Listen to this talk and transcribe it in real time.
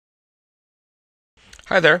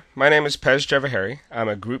Hi there, my name is Pez Javaheri. I'm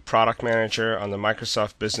a Group Product Manager on the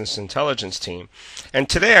Microsoft Business Intelligence team. And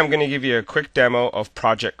today I'm going to give you a quick demo of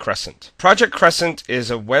Project Crescent. Project Crescent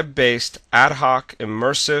is a web-based, ad hoc,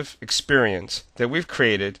 immersive experience that we've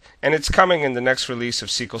created, and it's coming in the next release of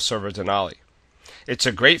SQL Server Denali. It's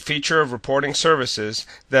a great feature of reporting services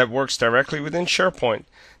that works directly within SharePoint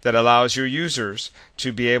that allows your users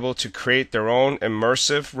to be able to create their own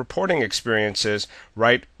immersive reporting experiences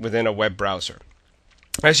right within a web browser.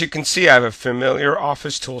 As you can see, I have a familiar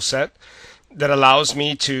Office toolset that allows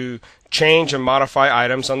me to change and modify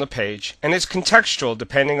items on the page, and it's contextual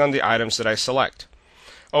depending on the items that I select.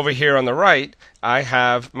 Over here on the right, I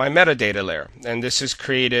have my metadata layer, and this is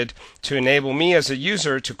created to enable me as a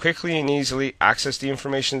user to quickly and easily access the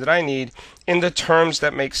information that I need in the terms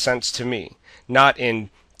that make sense to me, not in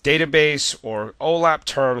database or OLAP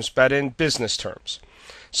terms, but in business terms.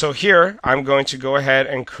 So here I'm going to go ahead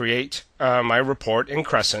and create my report in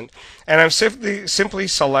Crescent, and I've simply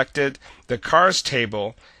selected the cars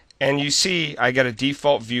table, and you see I get a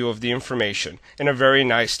default view of the information in a very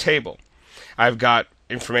nice table. I've got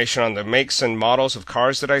information on the makes and models of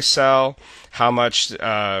cars that I sell, how much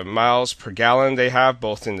miles per gallon they have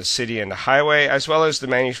both in the city and the highway, as well as the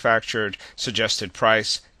manufactured suggested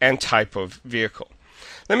price and type of vehicle.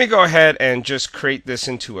 Let me go ahead and just create this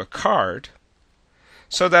into a card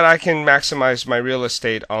so that I can maximize my real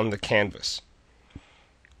estate on the canvas.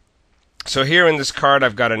 So here in this card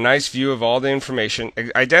I've got a nice view of all the information,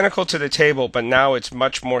 identical to the table, but now it's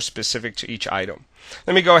much more specific to each item.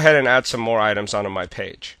 Let me go ahead and add some more items onto my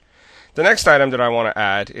page. The next item that I want to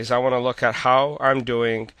add is I want to look at how I'm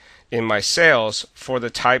doing in my sales for the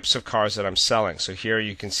types of cars that I'm selling. So here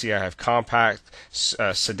you can see I have compact,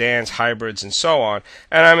 sedans, hybrids, and so on,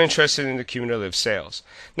 and I'm interested in the cumulative sales.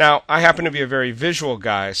 Now, I happen to be a very visual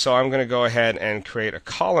guy, so I'm going to go ahead and create a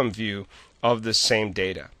column view of the same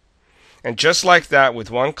data. And just like that, with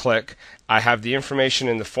one click, I have the information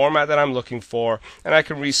in the format that I'm looking for, and I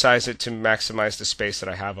can resize it to maximize the space that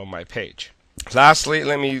I have on my page. Lastly,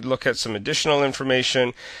 let me look at some additional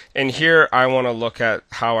information, and here I want to look at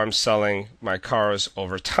how I'm selling my cars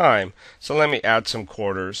over time. So let me add some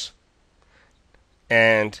quarters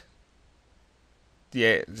and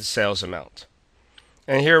the sales amount.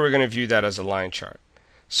 And here we're going to view that as a line chart.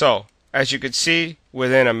 So as you can see,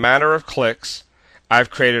 within a matter of clicks,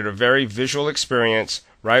 I've created a very visual experience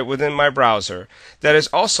right within my browser that is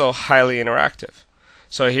also highly interactive.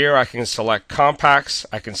 So here I can select compacts.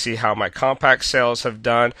 I can see how my compact sales have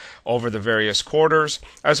done over the various quarters,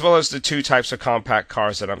 as well as the two types of compact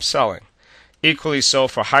cars that I'm selling. Equally so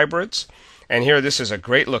for hybrids. And here this is a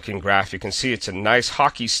great looking graph. You can see it's a nice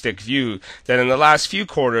hockey stick view that in the last few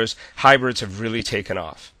quarters, hybrids have really taken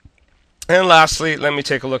off. And lastly, let me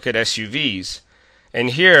take a look at SUVs. And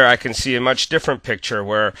here I can see a much different picture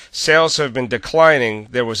where sales have been declining.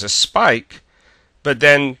 There was a spike, but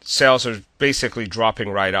then sales are basically dropping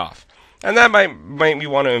right off. And that might make me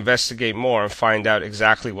want to investigate more and find out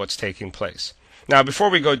exactly what's taking place. Now, before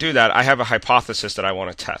we go do that, I have a hypothesis that I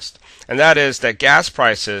want to test. And that is that gas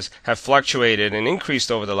prices have fluctuated and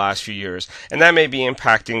increased over the last few years, and that may be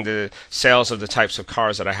impacting the sales of the types of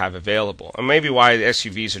cars that I have available, and maybe why the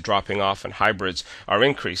SUVs are dropping off and hybrids are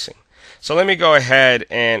increasing. So let me go ahead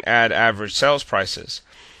and add average sales prices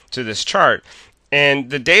to this chart. And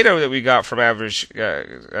the data that we got from average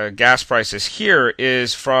gas prices here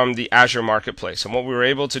is from the Azure Marketplace. And what we were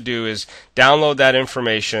able to do is download that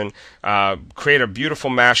information, create a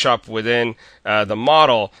beautiful mashup within the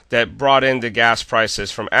model that brought in the gas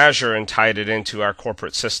prices from Azure and tied it into our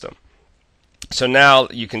corporate system. So now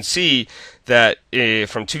you can see that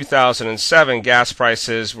from 2007, gas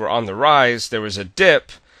prices were on the rise. There was a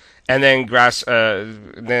dip. And then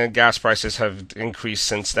gas prices have increased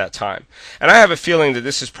since that time. And I have a feeling that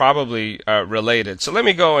this is probably related. So let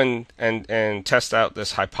me go and test out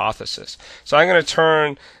this hypothesis. So I'm going to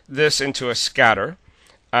turn this into a scatter.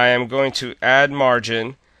 I am going to add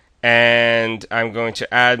margin, and I'm going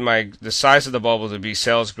to add the size of the bubble to be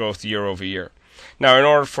sales growth year over year. Now, in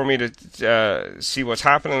order for me to see what's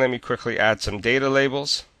happening, let me quickly add some data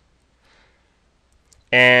labels.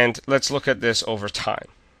 And let's look at this over time.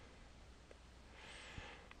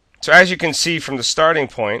 So as you can see from the starting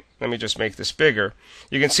point, let me just make this bigger,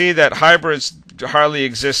 you can see that hybrids hardly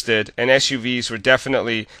existed and SUVs were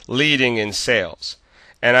definitely leading in sales.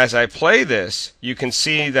 And as I play this, you can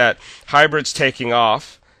see that hybrids taking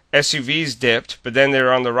off, SUVs dipped, but then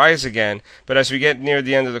they're on the rise again. But as we get near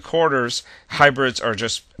the end of the quarters, hybrids are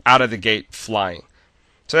just out of the gate flying.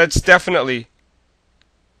 So that's definitely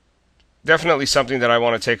something that I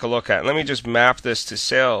want to take a look at. Let me just map this to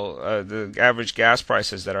the average gas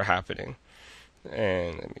prices that are happening.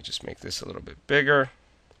 And let me just make this a little bit bigger.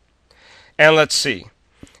 And let's see.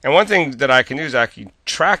 And one thing that I can do is I can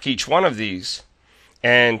track each one of these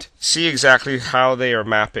and see exactly how they are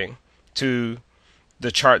mapping to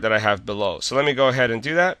the chart that I have below. So let me go ahead and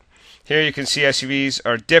do that. Here you can see SUVs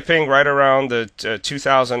are dipping right around the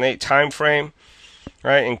 2008 time frame,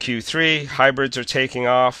 right? In Q3, hybrids are taking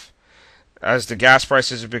off. As the gas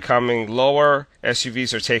prices are becoming lower,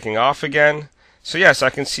 SUVs are taking off again. So yes, I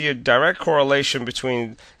can see a direct correlation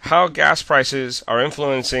between how gas prices are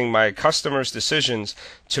influencing my customers' decisions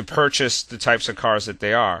to purchase the types of cars that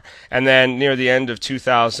they are. And then near the end of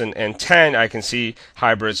 2010, I can see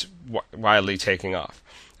hybrids widely taking off.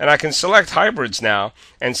 And I can select hybrids now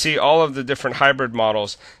and see all of the different hybrid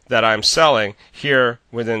models that I'm selling here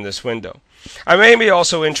within this window. I may be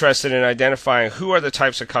also interested in identifying who are the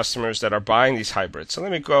types of customers that are buying these hybrids. So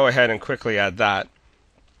let me go ahead and quickly add that.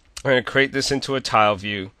 I'm going to create this into a tile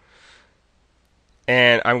view,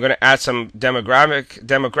 and I'm going to add some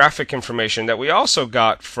demographic information that we also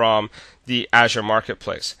got from the Azure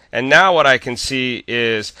Marketplace. And now what I can see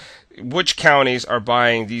is which counties are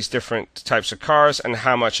buying these different types of cars and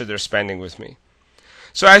how much they're spending with me.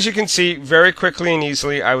 So as you can see, very quickly and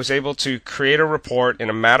easily, I was able to create a report in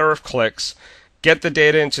a matter of clicks, get the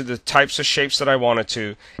data into the types of shapes that I wanted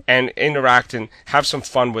to, and interact and have some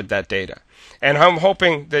fun with that data. And I'm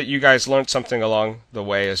hoping that you guys learned something along the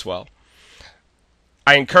way as well.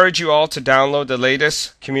 I encourage you all to download the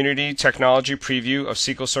latest community technology preview of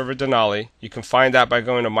SQL Server Denali. You can find that by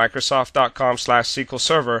going to microsoft.com/SQL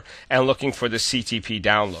Server and looking for the CTP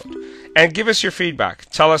download. And give us your feedback.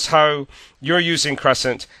 Tell us how you're using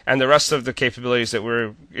Crescent and the rest of the capabilities that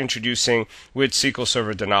we're introducing with SQL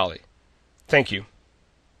Server Denali. Thank you.